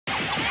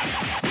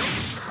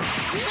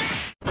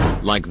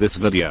Like this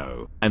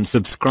video, and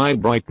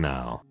subscribe right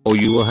now, or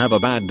you will have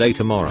a bad day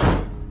tomorrow.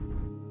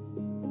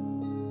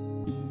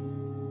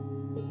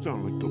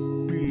 Sound like a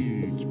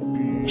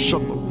bitch.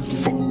 Shut the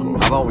fuck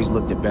up. I've always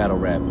looked at battle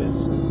rap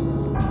as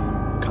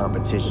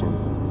competition,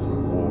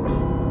 war.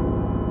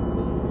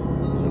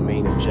 And the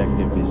main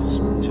objective is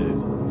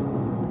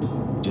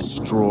to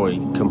destroy,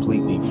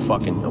 completely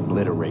fucking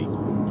obliterate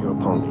your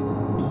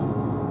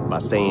opponent by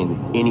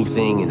saying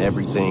anything and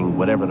everything,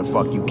 whatever the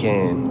fuck you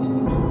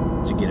can,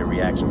 to get a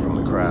reaction from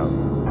the crowd.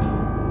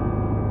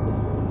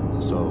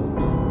 So,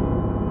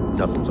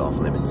 nothing's off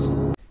limits.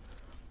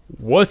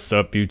 What's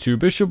up,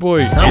 YouTube? It's your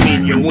boy.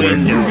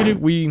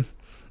 We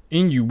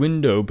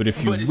innuendo, but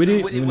if you win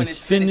it when it's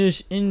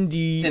finished, in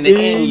the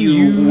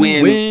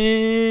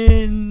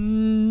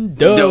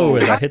innuendo.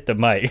 As I hit the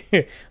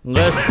mic.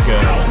 Let's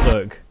go.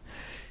 Look,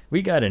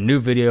 we got a new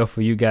video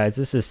for you guys.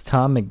 This is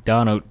Tom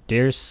McDonald,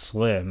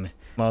 Dearslim.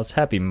 Well, it's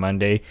happy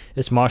Monday.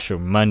 It's Marshall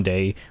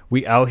Monday.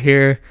 We out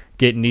here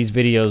getting these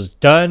videos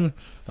done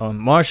on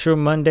Marshall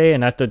Monday,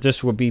 and I thought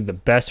this would be the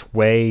best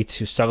way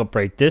to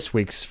celebrate this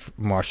week's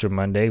Marshall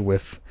Monday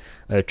with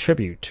a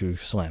tribute to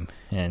Slim.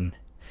 And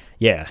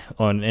yeah,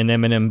 on an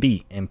Eminem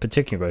beat in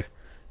particular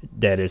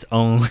that is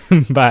owned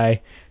by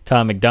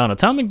Tom McDonald.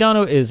 Tom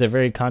McDonald is a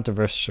very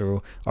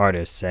controversial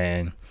artist,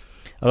 and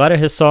a lot of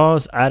his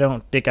songs I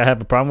don't think I have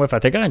a problem with. I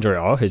think I enjoy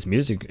all his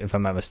music, if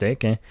I'm not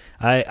mistaken.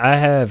 I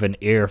have an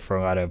ear for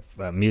a lot of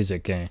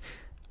music, and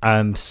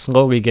I'm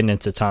slowly getting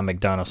into Tom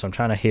McDonald, so I'm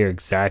trying to hear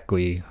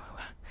exactly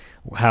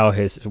how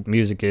his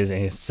music is and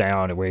his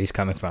sound and where he's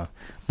coming from.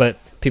 But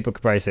people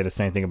could probably say the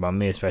same thing about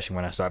me, especially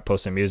when I start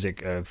posting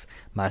music of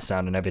my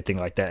sound and everything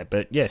like that.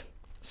 But yeah,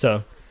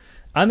 so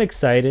I'm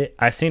excited.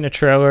 I seen a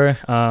trailer.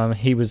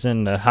 He was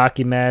in the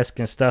hockey mask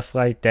and stuff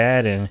like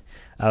that, and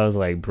I was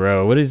like,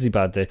 bro, what is he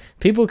about to...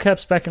 People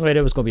kept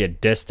speculating it was going to be a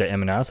diss to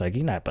Eminem. I was like,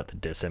 you're not about to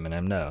diss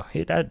Eminem. No,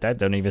 that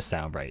don't even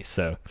sound right.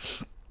 So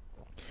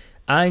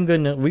we're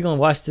gonna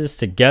watch this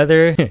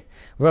together.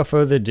 Without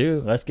further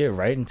ado, let's get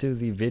right into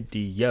the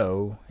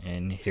video,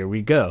 and here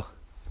we go.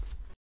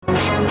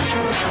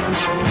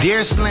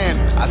 Dearslim,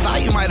 I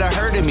thought you might have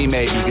heard of me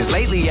maybe, because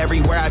lately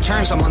everywhere I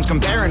turn someone's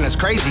comparing us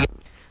crazy.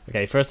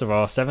 Okay, first of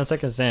all, 7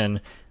 seconds in,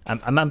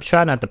 I'm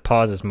trying not to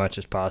pause as much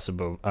as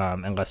possible,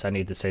 unless I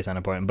need to say something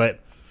important. But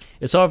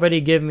it's already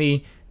giving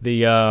me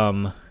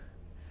the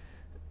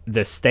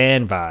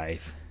Stan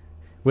vibe,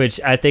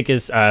 which I think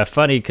is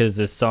funny because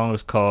the song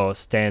is called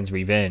Stan's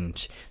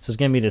Revenge. So it's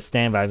giving me the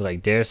Stan vibe,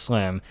 like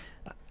Dearslim.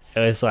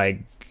 It's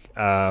like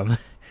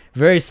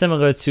very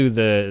similar to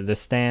the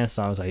Stan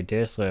songs, like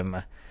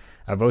Dearslim,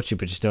 I wrote you,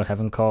 but you still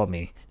haven't called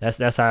me.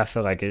 That's how I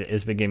feel like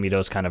it's been giving me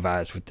those kind of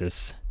vibes with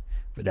this.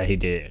 That he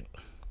did.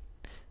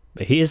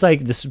 But he is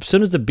like, as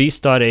soon as the beat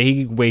started,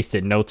 he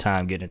wasted no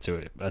time getting into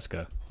it. Let's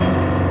go.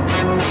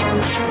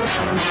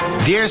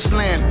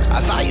 Dearslim, I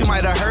thought you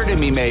might have heard of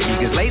me maybe,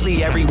 because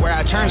lately everywhere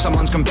I turn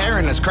someone's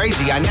comparing us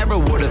crazy. I never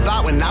would have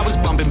thought when I was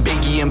bumping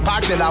Biggie and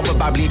Pac that I would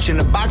buy bleach in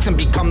a box and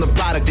become the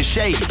product of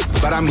shade.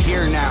 But I'm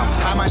here now.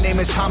 Hi, my name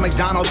is Tom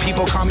McDonald.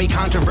 People call me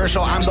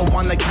controversial. I'm the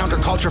one that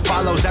counterculture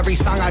follows. Every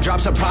song I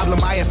drop's a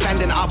problem. I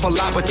offend an awful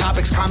lot with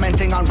topics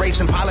commenting on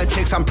race and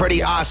politics. I'm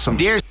pretty awesome.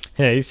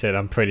 Yeah, he said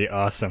I'm pretty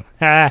awesome.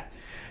 I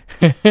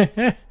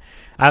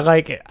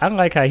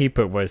like how he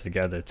put words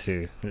together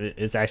too.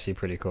 It's actually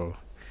pretty cool.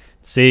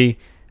 See,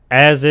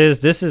 as is,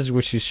 this is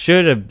what you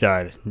should have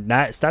done.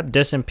 Not stop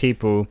dissing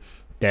people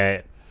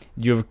that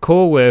you're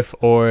cool with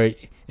or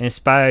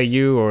inspire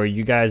you, or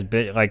you guys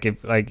bit like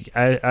if like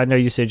I know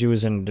you said you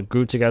was in the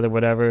group together,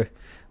 whatever.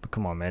 But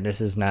come on, man, this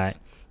is not.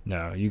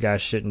 No, you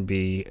guys shouldn't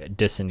be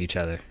dissing each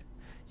other.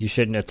 You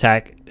shouldn't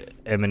attack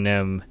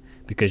Eminem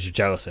because you're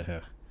jealous of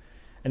him.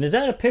 And is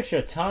that a picture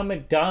of Tom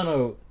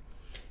McDonald?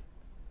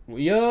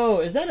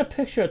 Yo, is that a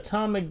picture of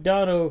Tom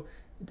McDonald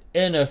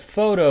in a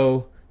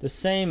photo the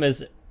same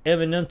as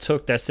Eminem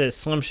took that said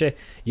Slim Shady?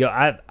 Yo,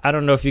 I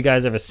don't know if you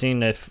guys ever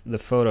seen the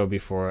photo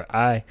before.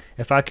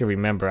 If I can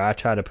remember, I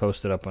try to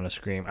post it up on the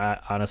screen.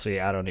 Honestly,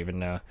 I don't even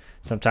know.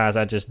 Sometimes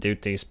I just do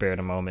things spare of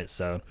the moment,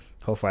 so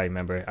hopefully I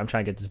remember. I'm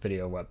trying to get this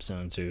video up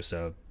soon too,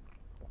 so.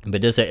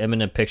 But this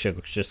Eminem picture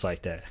looks just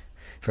like that.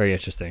 Very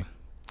interesting.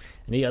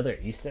 Any other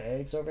Easter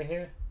eggs over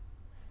here?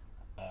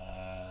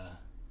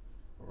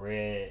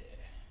 Red,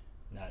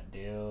 not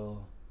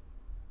deal.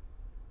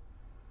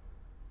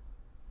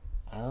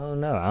 I don't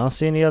know. I don't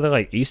see any other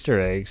like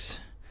Easter eggs.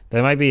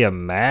 There might be a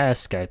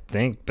mask, I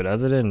think, but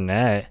other than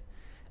that,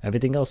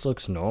 everything else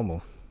looks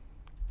normal.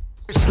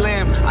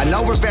 Slim, I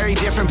know we're very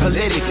different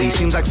politically.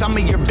 Seems like some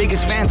of your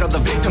biggest fans are the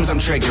victims I'm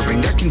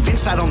triggering. They're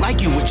convinced I don't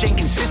like you, which ain't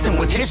consistent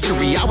with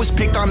history. I was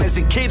picked on as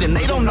a kid and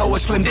they don't know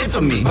what Slim did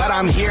for me. But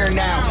I'm here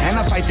now, and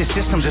I fight the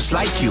system just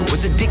like you.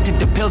 Was addicted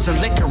to pills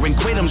and liquor and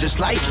quit them just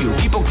like you.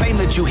 People claim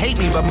that you hate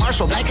me, but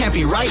Marshall, that can't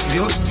be right,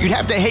 dude. You'd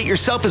have to hate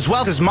yourself as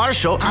well, cause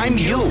Marshall, I'm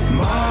you.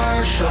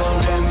 Marshall,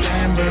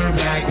 remember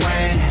back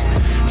when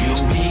you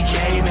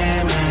became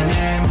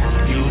Eminem.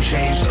 You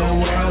changed the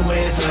world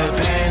with a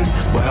pen.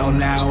 Well,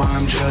 now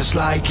I'm just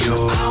like you.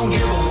 I don't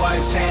give a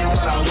what, saying what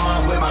I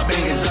want with my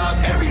fingers up.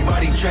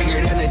 Everybody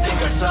triggered and they think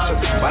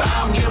suck, but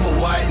I don't give a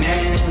what. Nah,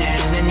 nah,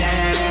 nah, nah,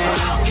 nah.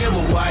 I don't give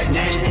a what.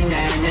 Nah, nah,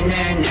 nah,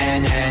 nah,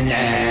 nah, nah,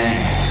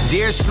 nah.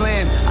 Dear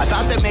Slim, I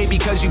thought that maybe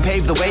because you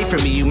paved the way for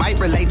me, you might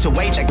relate to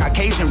weight that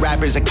Caucasian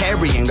rappers are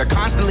carrying. They're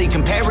constantly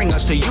comparing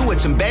us to you,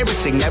 it's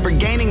embarrassing. Never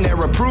gaining their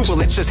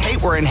approval, it's just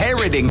hate we're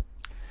inheriting.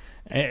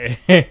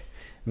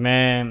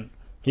 Man,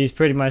 he's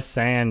pretty much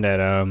saying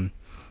that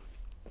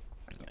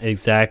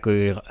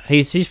exactly.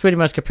 He's pretty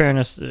much comparing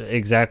us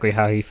exactly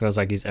how he feels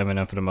like he's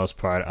Eminem for the most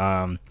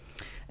part.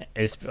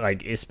 It's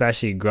like,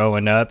 especially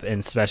growing up,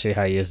 and especially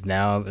how he is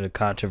now, the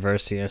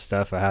controversy and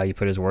stuff, or how he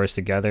put his words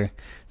together,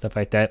 stuff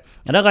like that.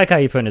 And I like how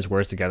he putting his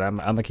words together. I'm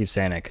gonna keep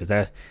saying that because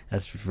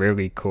that's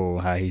really cool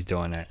how he's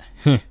doing that.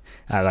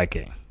 I like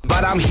it.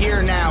 But I'm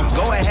here now,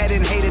 go ahead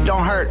and hate it,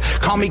 don't hurt.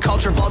 Call me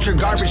culture vulture,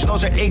 garbage,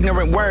 those are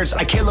ignorant words.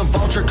 I kill a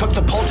vulture, cook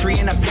the poultry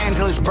in a pan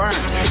till it's burnt.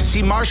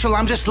 See Marshall,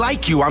 I'm just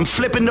like you, I'm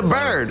flipping the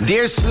bird.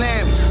 Dear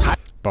Slim,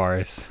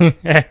 Bars.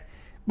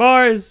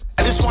 Bars.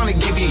 I just want to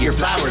give you your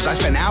flowers. I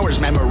spent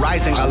hours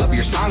memorizing all of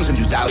your songs in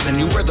 2000.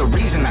 You were the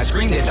reason I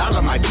screamed at all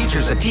of my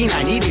teachers. A teen,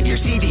 I needed your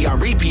CD on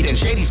repeat and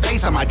Shady's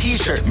face on my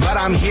t-shirt. But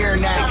I'm here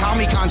now. They call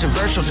me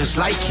controversial just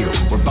like you.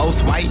 We're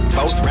both white,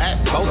 both rap,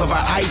 both of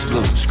our eyes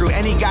blue. Screw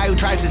any guy who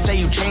tries to say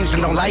you changed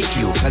and don't like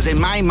you. Cause in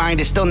my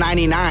mind it's still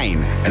 99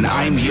 and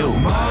I'm you.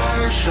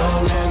 Marshall,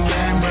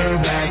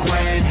 remember back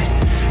when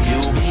you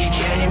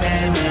became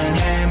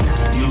Eminem.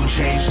 You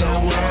changed the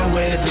world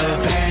with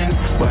a pen.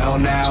 Well,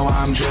 now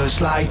I'm just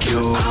like you.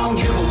 I don't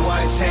give a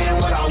what, saying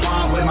what I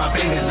want with my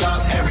fingers up.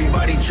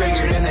 Everybody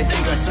triggered and they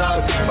think I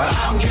suck, but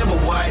I don't give a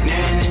what. Nah,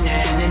 nah,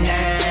 nah, nah, nah.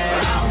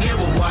 I don't give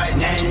a what.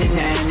 Nah, nah,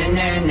 nah,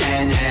 nah,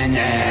 nah, nah,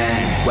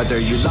 nah. Whether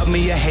you love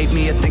me or hate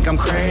me or think I'm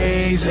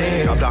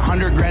crazy, dropped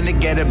 $100 grand to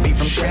get a beat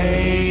from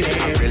Shady.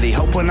 I really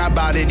hope when I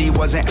bought it he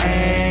wasn't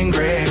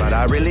angry, but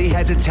I really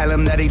had to tell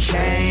him that he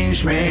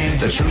changed me.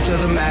 The truth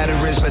of the matter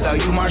is,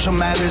 without you, Marshall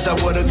Mathers, I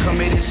would've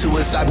committed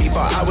suicide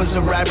before I was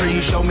a rapper.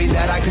 You showed me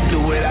that I could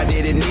do it. I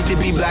didn't need to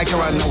be black,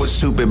 or I know it's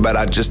stupid, but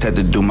I just had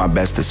to do my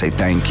best to say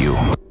thank you.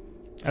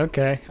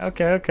 Okay.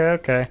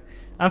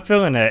 I'm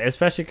feeling that,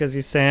 especially because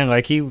he's saying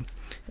like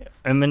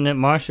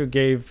Marshall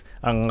gave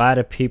a lot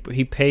of people,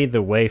 he paved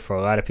the way for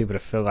a lot of people to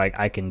feel like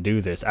I can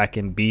do this, I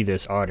can be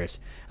this artist.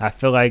 I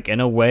feel like in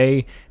a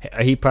way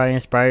he probably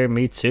inspired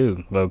me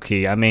too,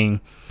 low-key. I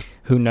mean,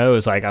 who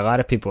knows, like a lot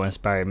of people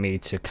inspired me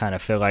to kind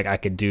of feel like I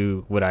could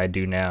do what I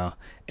do now.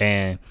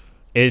 And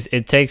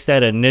it takes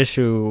that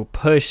initial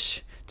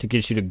push to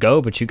get you to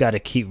go, but you got to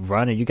keep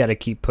running, you got to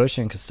keep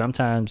pushing, because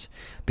sometimes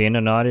being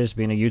an artist,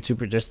 being a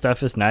YouTuber, this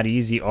stuff is not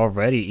easy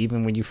already.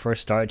 Even when you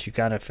first start, you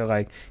kind of feel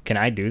like, can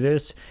I do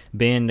this?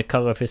 Being the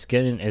color of his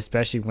skin,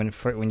 especially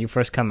when you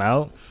first come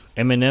out,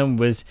 Eminem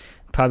was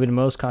probably the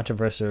most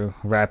controversial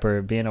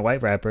rapper. Being a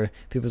white rapper,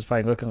 people's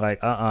probably looking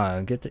like,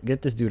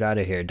 get this dude out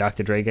of here.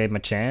 Dr. Dre gave him a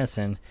chance,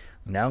 and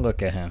now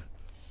look at him.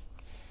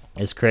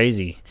 It's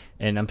crazy.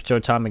 And I'm sure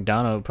Tom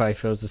McDonald probably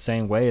feels the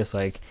same way. It's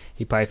like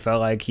he probably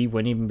felt like he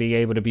wouldn't even be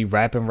able to be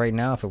rapping right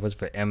now if it was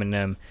for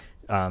Eminem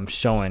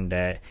showing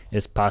that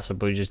it's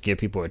possible to just give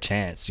people a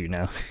chance, you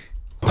know.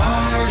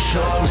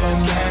 Marshall,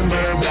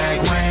 remember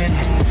back when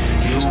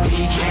you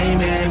became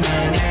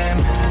Eminem.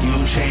 You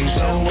changed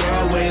the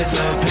world with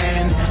a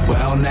pen.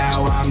 Well,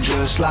 now I'm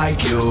just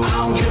like you.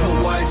 I don't give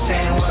a what,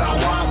 saying what I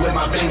want with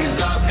my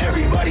fingers up.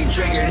 Everybody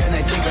triggered and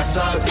they think I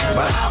suck,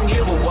 but I don't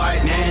give a what.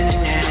 Nah, nah,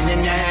 nah, nah,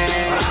 nah.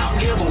 I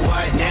don't give a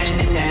what. Nah,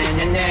 nah, nah,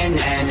 nah, nah,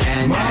 nah,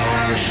 nah.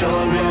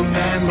 Marshall,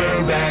 remember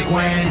back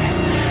when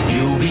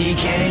you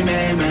became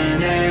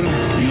Eminem.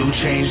 You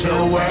changed the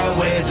world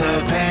with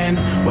a pen.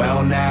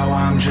 Well, now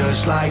I'm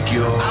just like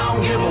you. I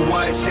don't give a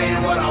what,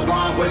 saying what I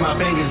want with my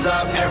fingers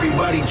up.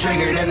 Everybody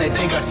triggered and they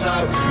think I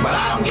suck, but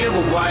I don't give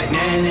a what.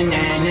 Nah, nah,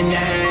 nah, nah, nah.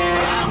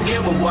 I don't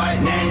give a what.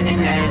 Nah, nah,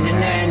 nah, nah,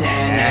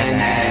 nah, nah,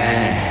 nah.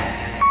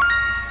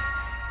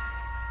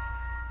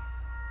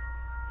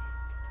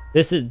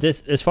 This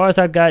as far as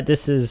I got,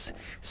 this is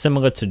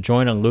similar to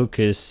Joyner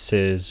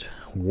Lucas's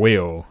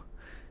Will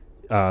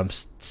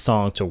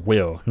song to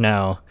Will.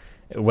 Now,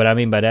 what I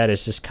mean by that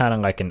is just kind of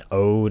like an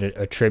ode,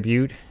 a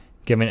tribute,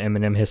 giving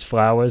Eminem his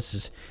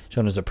flowers,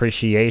 showing his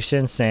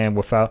appreciation, saying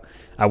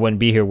I wouldn't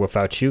be here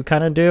without you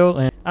kind of deal.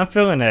 And I'm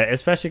feeling that,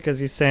 especially because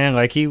he's saying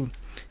like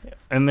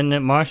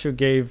Eminem Marshall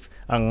gave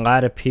a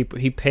lot of people,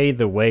 he paved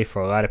the way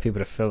for a lot of people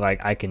to feel like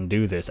I can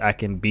do this, I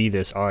can be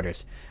this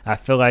artist. I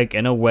feel like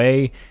in a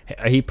way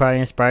he probably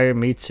inspired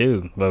me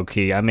too,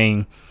 low-key. I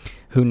mean,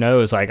 who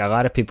knows, like a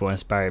lot of people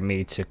inspired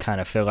me to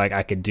kind of feel like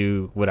I could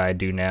do what I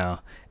do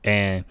now.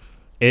 And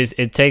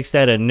it takes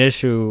that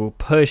initial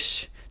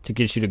push to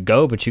get you to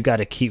go, but you got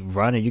to keep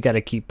running, you got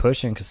to keep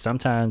pushing, because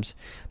sometimes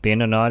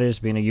being an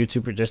artist, being a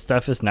YouTuber, this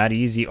stuff is not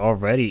easy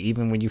already.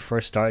 Even when you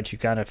first start, you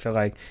kind of feel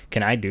like,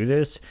 can I do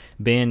this?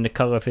 Being the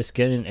color of his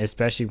skin,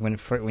 especially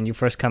when you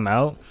first come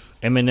out,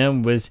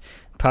 Eminem was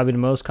probably the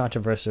most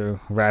controversial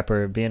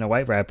rapper. Being a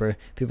white rapper,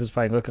 people's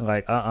probably looking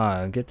like,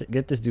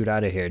 get this dude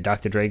out of here.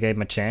 Dr. Dre gave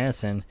him a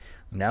chance, and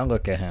now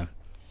look at him.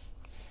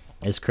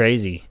 It's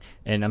crazy.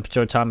 And I'm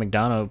sure Tom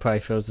McDonald probably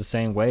feels the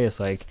same way. It's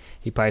like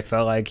he probably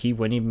felt like he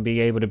wouldn't even be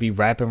able to be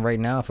rapping right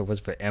now if it was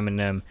for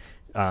Eminem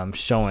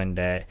showing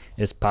that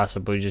it's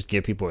possible to just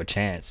give people a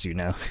chance, you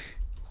know.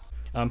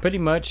 Pretty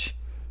much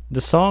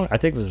the song I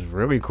think was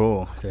really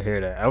cool to hear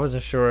that. I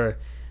wasn't sure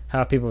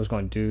how people was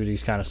going to do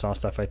these kind of song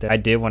stuff like that. I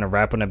did want to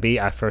rap on a beat.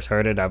 I first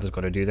heard it, I was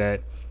going to do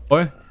that.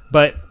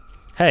 But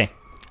hey,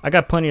 I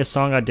got plenty of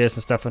song ideas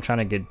and stuff I'm trying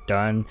to get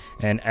done.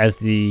 And as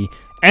the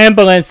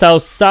ambulance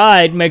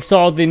outside makes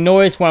all the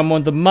noise while I'm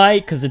on the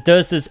mic, because it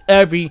does this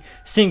every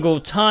single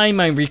time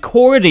I'm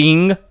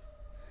recording.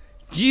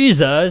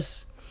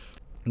 Jesus.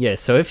 Yeah,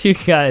 so if you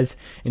guys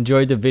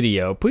enjoyed the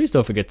video, please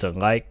don't forget to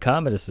like,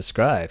 comment, and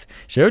subscribe.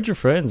 Share with your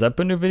friends. I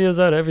put new videos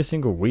out every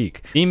single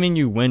week. Theming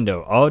you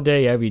window all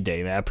day, every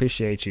day, man. I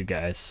appreciate you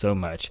guys so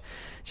much.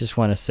 Just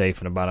want to say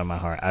from the bottom of my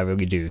heart, I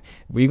really do.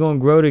 We gonna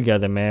grow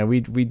together, man. We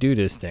do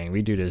this thing.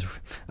 We do this.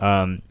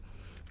 I'm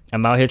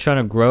out here trying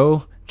to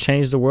grow,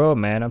 change the world,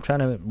 man. I'm trying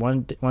to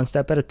one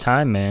step at a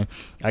time, man.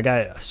 I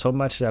got so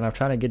much that I'm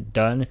trying to get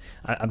done.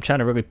 I'm trying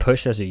to really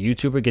push as a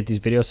YouTuber, get these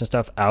videos and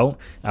stuff out.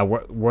 I'm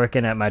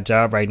working at my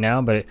job right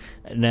now, but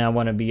now I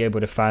want to be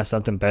able to find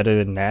something better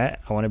than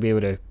that. I want to be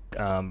able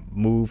to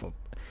move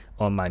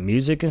on my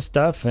music and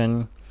stuff,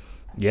 and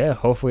yeah,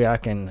 hopefully I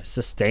can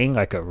sustain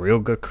like a real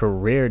good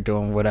career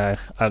doing what I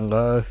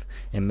love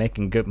and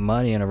making good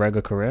money in a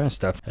regular career and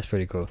stuff. That's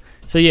pretty cool.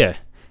 So yeah,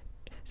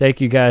 thank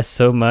you guys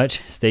so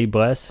much. Stay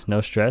blessed, no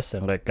stress,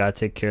 and let God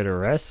take care of the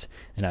rest.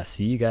 And I'll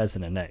see you guys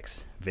in the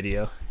next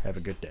video. Have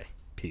a good day.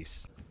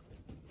 Peace.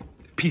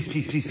 Peace,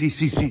 peace, peace, peace,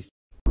 peace, peace.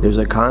 There's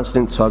a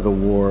constant tug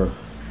of war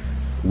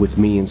with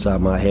me inside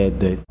my head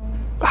that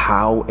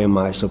how am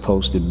I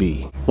supposed to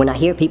be? When I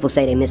hear people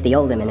say they miss the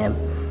old Eminem,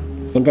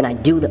 and then I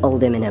do the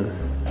old Eminem,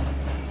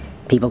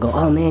 people go,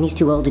 oh man, he's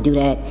too old to do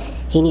that.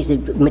 He needs to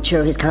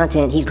mature his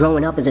content. He's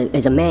growing up as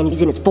a man.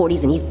 He's in his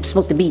 40s and he's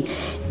supposed to be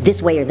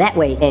this way or that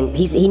way, and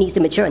he needs to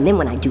mature. And then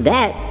when I do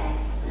that,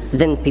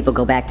 then people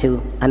go back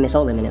to, I miss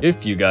old Eminem.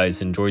 If you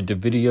guys enjoyed the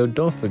video,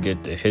 don't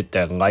forget to hit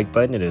that like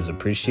button. It is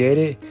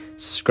appreciated.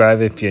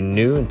 Subscribe if you're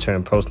new and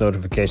turn post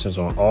notifications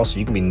on all so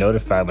you can be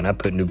notified when I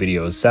put new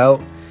videos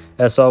out.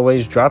 As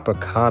always, drop a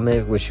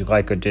comment which you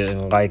like or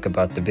didn't like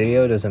about the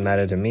video. It doesn't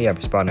matter to me. I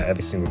respond to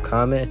every single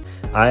comment.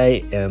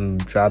 I am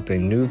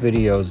dropping new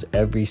videos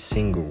every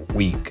single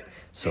week.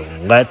 So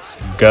let's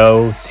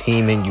go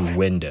team in you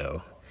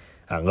window.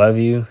 I love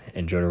you.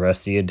 Enjoy the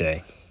rest of your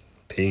day.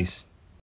 Peace.